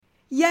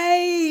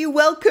Yay!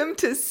 Welcome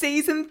to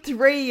season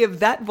 3 of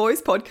That Voice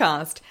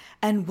podcast.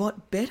 And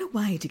what better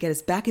way to get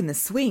us back in the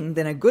swing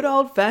than a good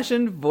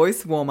old-fashioned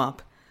voice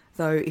warm-up?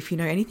 Though if you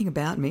know anything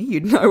about me,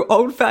 you'd know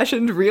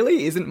old-fashioned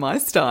really isn't my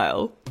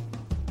style.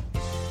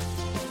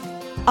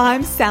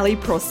 I'm Sally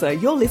Prosser.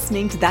 You're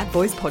listening to That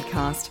Voice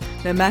podcast.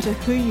 No matter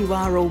who you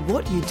are or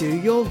what you do,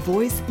 your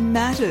voice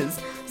matters.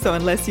 So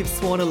unless you've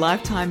sworn a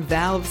lifetime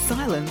vow of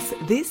silence,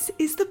 this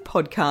is the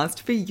podcast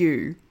for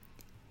you.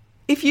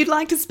 If you'd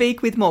like to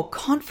speak with more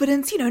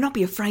confidence, not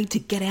be afraid to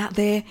get out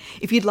there.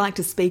 If you'd like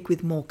to speak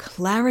with more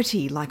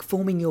clarity, like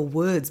forming your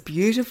words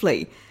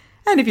beautifully.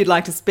 And if you'd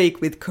like to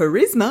speak with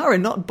charisma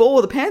and not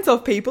bore the pants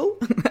off people,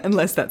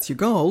 unless that's your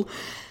goal,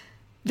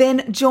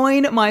 then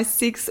join my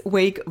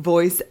 6-week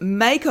voice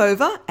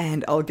makeover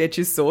and I'll get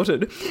you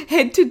sorted.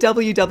 Head to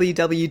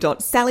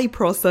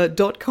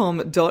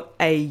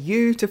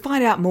www.sallyprosser.com.au to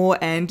find out more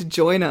and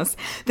join us.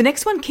 The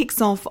next one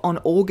kicks off on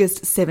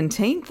August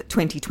 17th,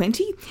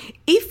 2020.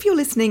 If you're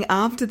listening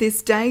after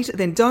this date,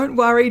 then don't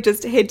worry,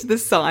 just head to the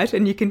site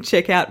and you can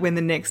check out when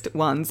the next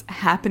one's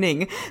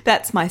happening.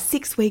 That's my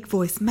 6-week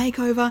voice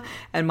makeover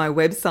and my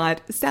website,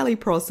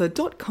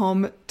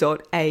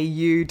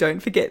 sallyprosser.com.au.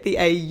 Don't forget the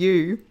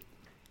AU.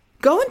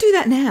 Go and do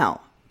that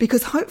now,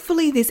 because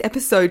hopefully this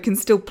episode can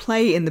still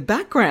play in the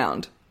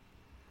background.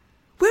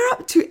 We're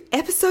up to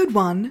episode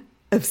 1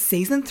 of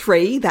season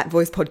 3, That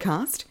Voice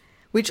podcast,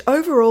 which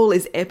overall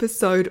is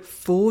episode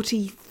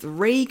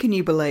 43, can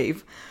you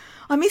believe?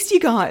 I missed you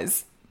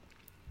guys.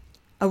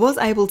 I was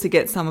able to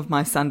get some of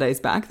my Sundays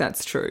back,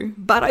 that's true,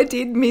 but I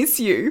did miss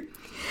you.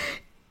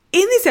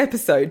 In this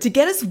episode, to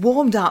get us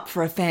warmed up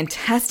for a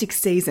fantastic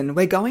season,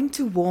 we're going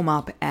to warm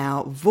up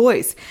our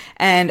voice.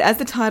 And as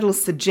the title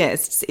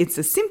suggests, it's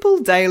a simple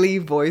daily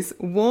voice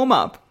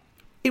warm-up.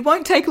 It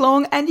won't take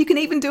long and you can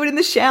even do it in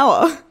the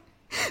shower.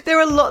 There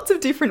are lots of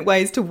different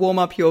ways to warm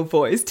up your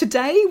voice.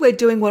 Today, we're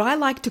doing what I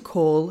like to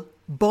call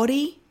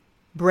body,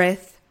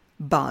 breath,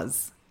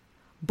 buzz.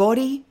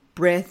 Body,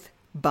 breath,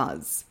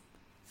 buzz.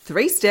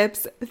 3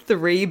 steps,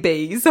 3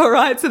 Bs. All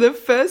right, so the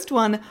first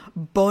one,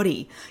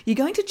 body. You're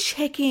going to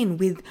check in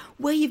with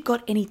where you've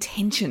got any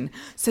tension.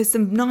 So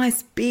some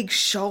nice big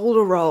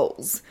shoulder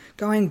rolls,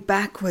 going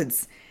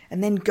backwards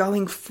and then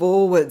going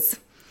forwards.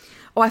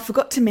 Oh, I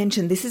forgot to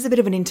mention, this is a bit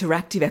of an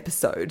interactive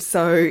episode.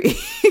 So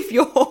if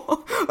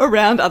you're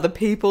around other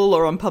people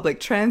or on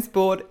public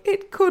transport,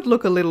 it could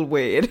look a little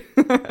weird.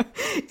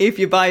 If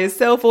you're by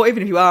yourself or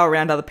even if you are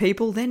around other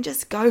people, then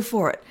just go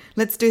for it.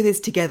 Let's do this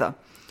together.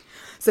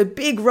 So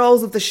big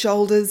rolls of the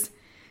shoulders,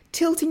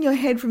 tilting your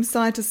head from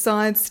side to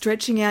side,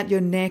 stretching out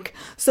your neck.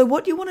 So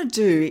what you want to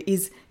do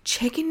is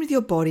check in with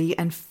your body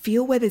and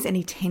feel where there's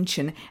any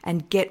tension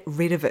and get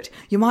rid of it.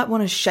 You might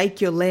want to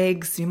shake your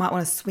legs. You might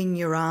want to swing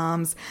your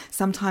arms.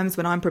 Sometimes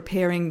when I'm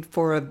preparing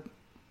for a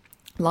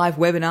live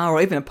webinar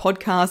or even a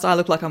podcast, I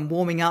look like I'm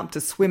warming up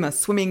to swim a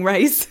swimming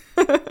race.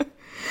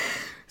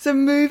 So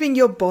moving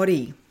your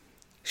body,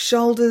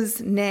 shoulders,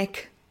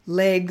 neck,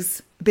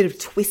 legs, a bit of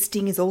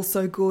twisting is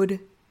also good.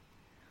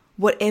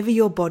 Whatever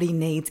your body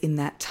needs in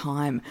that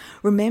time.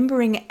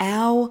 Remembering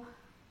our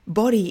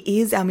body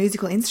is our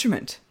musical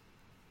instrument.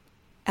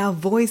 Our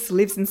voice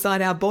lives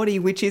inside our body,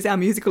 which is our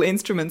musical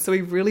instrument. So we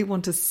really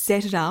want to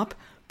set it up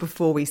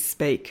before we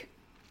speak.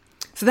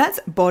 So that's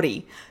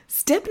body.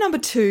 Step number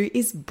 2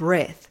 is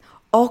breath.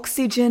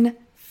 Oxygen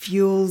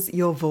fuels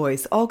your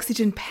voice.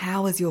 Oxygen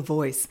powers your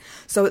voice.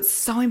 So it's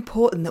so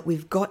important that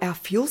we've got our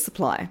fuel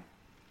supply.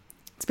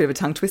 It's a bit of a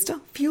tongue twister.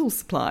 Fuel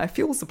supply,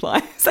 fuel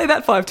supply. Say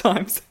that 5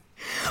 times.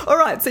 All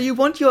right, so you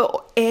want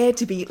your air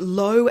to be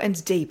low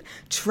and deep.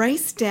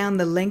 Trace down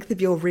the length of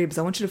your ribs.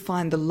 I want you to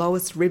find the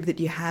lowest rib that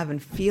you have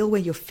and feel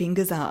where your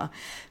fingers are.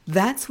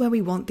 That's where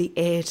we want the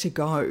air to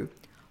go.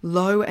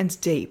 Low and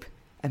deep.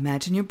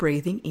 Imagine you're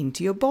breathing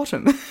into your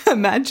bottom.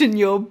 Imagine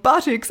your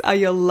buttocks are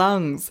your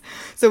lungs.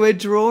 So we're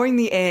drawing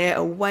the air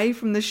away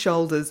from the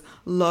shoulders,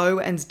 low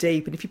and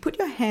deep. And if you put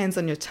your hands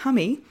on your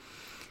tummy,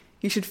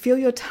 you should feel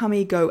your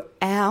tummy go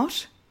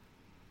out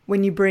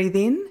when you breathe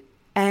in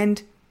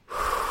and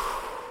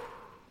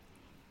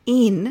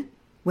in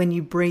when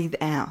you breathe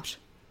out.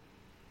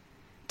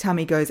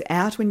 Tummy goes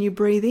out when you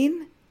breathe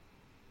in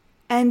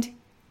and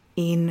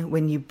in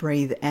when you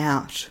breathe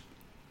out.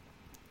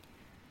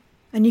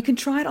 And you can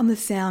try it on the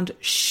sound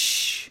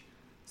shh.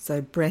 So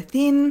breath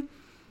in,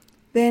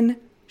 then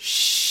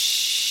shh.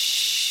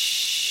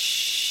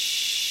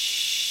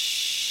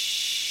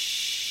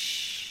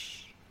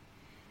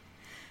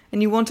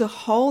 And you want to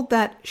hold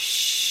that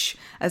shh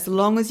as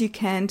long as you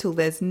can till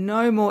there's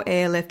no more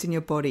air left in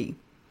your body.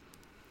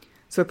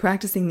 So we're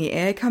practicing the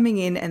air coming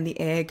in and the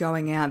air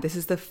going out. This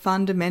is the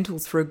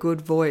fundamentals for a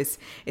good voice.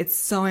 It's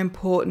so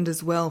important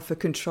as well for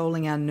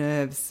controlling our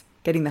nerves,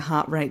 getting the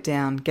heart rate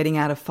down, getting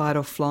out of fight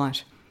or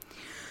flight.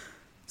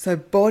 So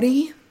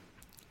body,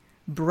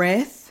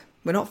 breath.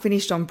 We're not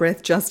finished on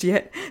breath just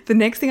yet. The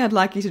next thing I'd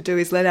like you to do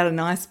is let out a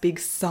nice big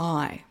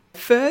sigh.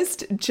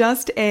 First,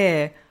 just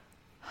air.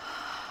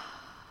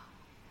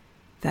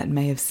 That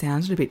may have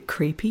sounded a bit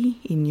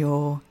creepy in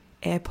your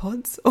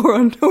AirPods or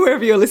on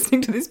wherever you're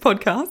listening to this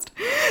podcast.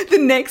 The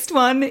next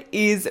one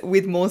is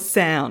with more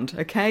sound,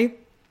 okay?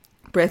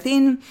 Breath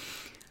in.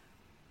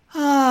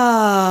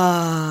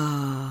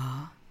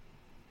 Ah.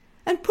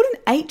 And put an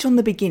H on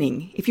the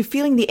beginning. If you're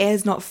feeling the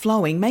air's not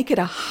flowing, make it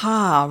a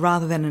ha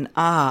rather than an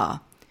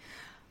ah.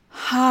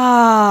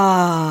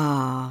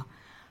 Ha.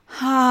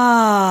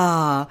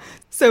 Ha.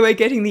 So we're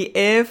getting the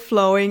air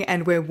flowing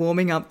and we're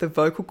warming up the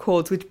vocal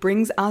cords, which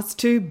brings us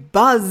to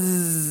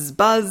buzz.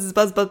 Buzz,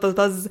 buzz, buzz, buzz,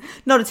 buzz.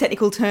 Not a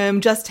technical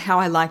term, just how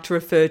I like to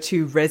refer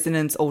to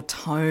resonance or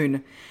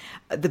tone,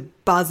 the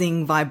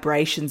buzzing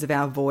vibrations of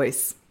our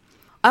voice.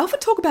 I often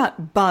talk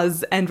about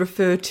buzz and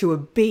refer to a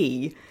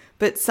bee,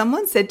 but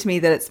someone said to me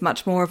that it's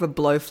much more of a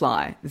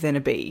blowfly than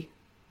a bee.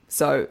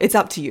 So it's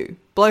up to you.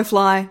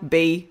 Blowfly,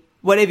 bee,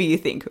 whatever you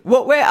think.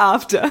 What we're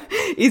after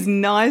is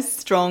nice,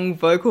 strong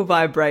vocal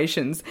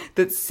vibrations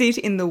that sit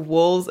in the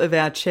walls of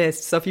our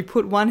chest. So if you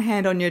put one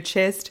hand on your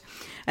chest,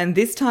 and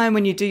this time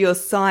when you do your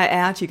sigh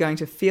out, you're going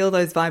to feel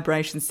those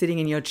vibrations sitting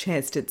in your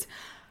chest. It's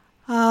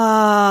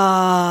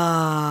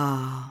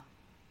ah.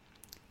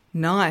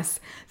 Nice.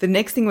 The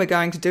next thing we're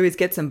going to do is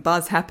get some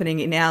buzz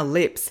happening in our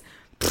lips.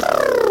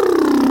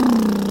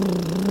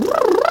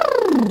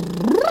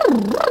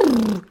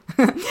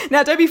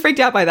 Now, don't be freaked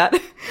out by that.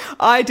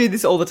 I do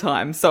this all the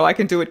time, so I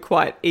can do it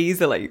quite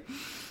easily.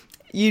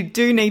 You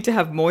do need to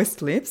have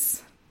moist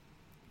lips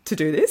to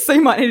do this, so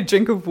you might need a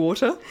drink of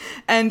water.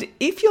 And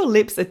if your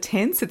lips are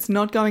tense, it's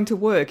not going to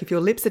work. If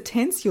your lips are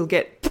tense, you'll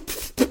get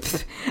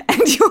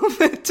and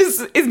it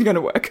just isn't going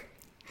to work.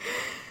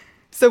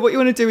 So what you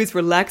want to do is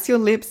relax your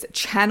lips,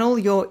 channel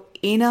your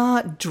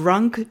inner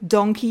drunk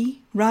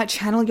donkey, right?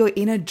 Channel your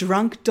inner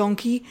drunk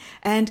donkey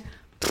and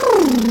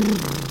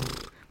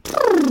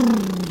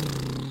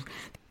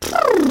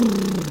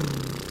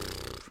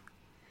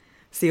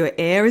so your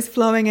air is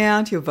flowing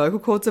out, your vocal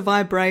cords are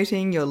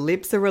vibrating, your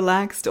lips are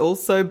relaxed,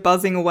 also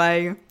buzzing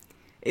away.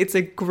 It's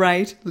a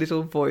great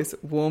little voice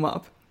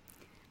warm-up.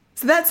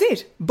 So that's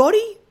it.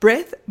 Body,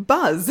 breath,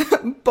 buzz.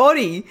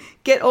 Body,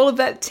 get all of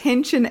that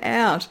tension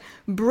out.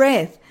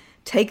 Breath,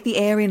 take the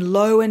air in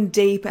low and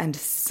deep and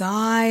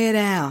sigh it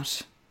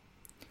out.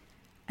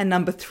 And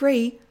number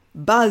 3,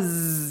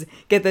 buzz.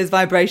 Get those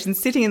vibrations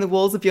sitting in the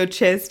walls of your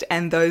chest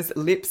and those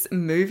lips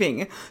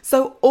moving.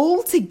 So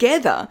all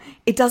together,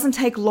 it doesn't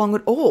take long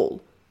at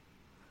all.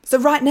 So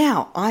right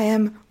now, I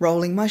am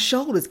rolling my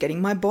shoulders,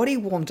 getting my body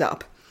warmed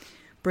up.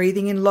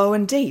 Breathing in low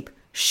and deep.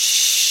 Shh.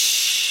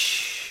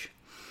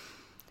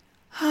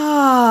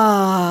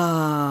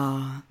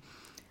 Ah.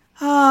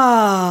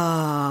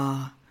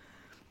 Ah.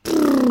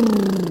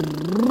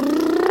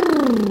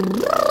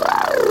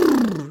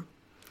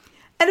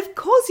 And of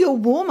course, your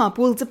warm-up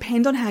will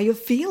depend on how you're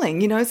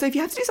feeling, So if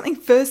you have to do something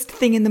first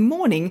thing in the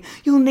morning,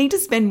 you'll need to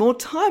spend more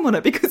time on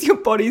it because your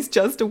body's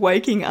just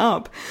waking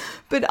up.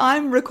 But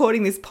I'm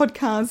recording this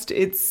podcast.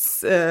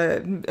 It's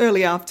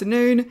early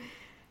afternoon.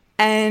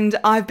 And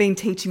I've been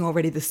teaching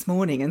already this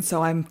morning, and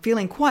so I'm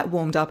feeling quite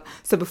warmed up.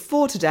 So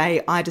before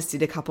today, I just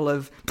did a couple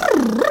of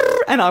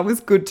and I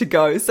was good to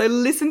go. So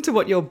listen to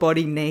what your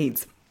body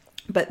needs.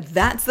 But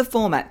that's the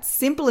format.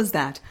 Simple as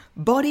that.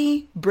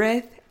 Body,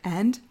 breath,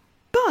 and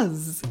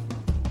buzz.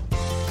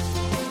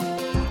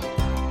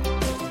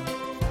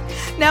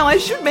 Now, I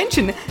should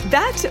mention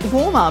that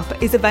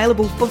warm-up is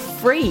available for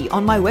free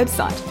on my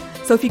website.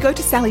 So if you go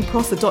to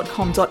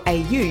sallyprosser.com.au,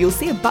 you'll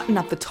see a button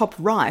up the top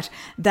right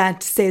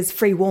that says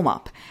free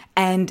warm-up.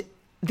 And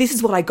this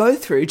is what I go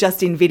through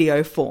just in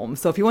video form.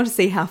 So if you want to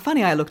see how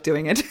funny I look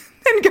doing it,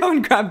 then go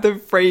and grab the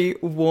free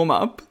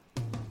warm-up.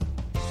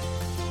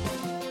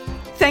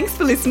 Thanks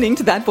for listening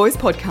to That Voice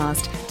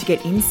Podcast. To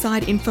get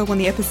inside info on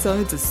the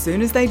episodes as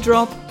soon as they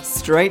drop,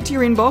 straight to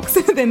your inbox,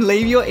 then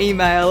leave your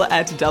email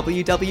at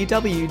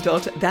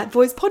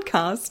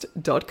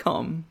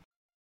www.thatvoicepodcast.com.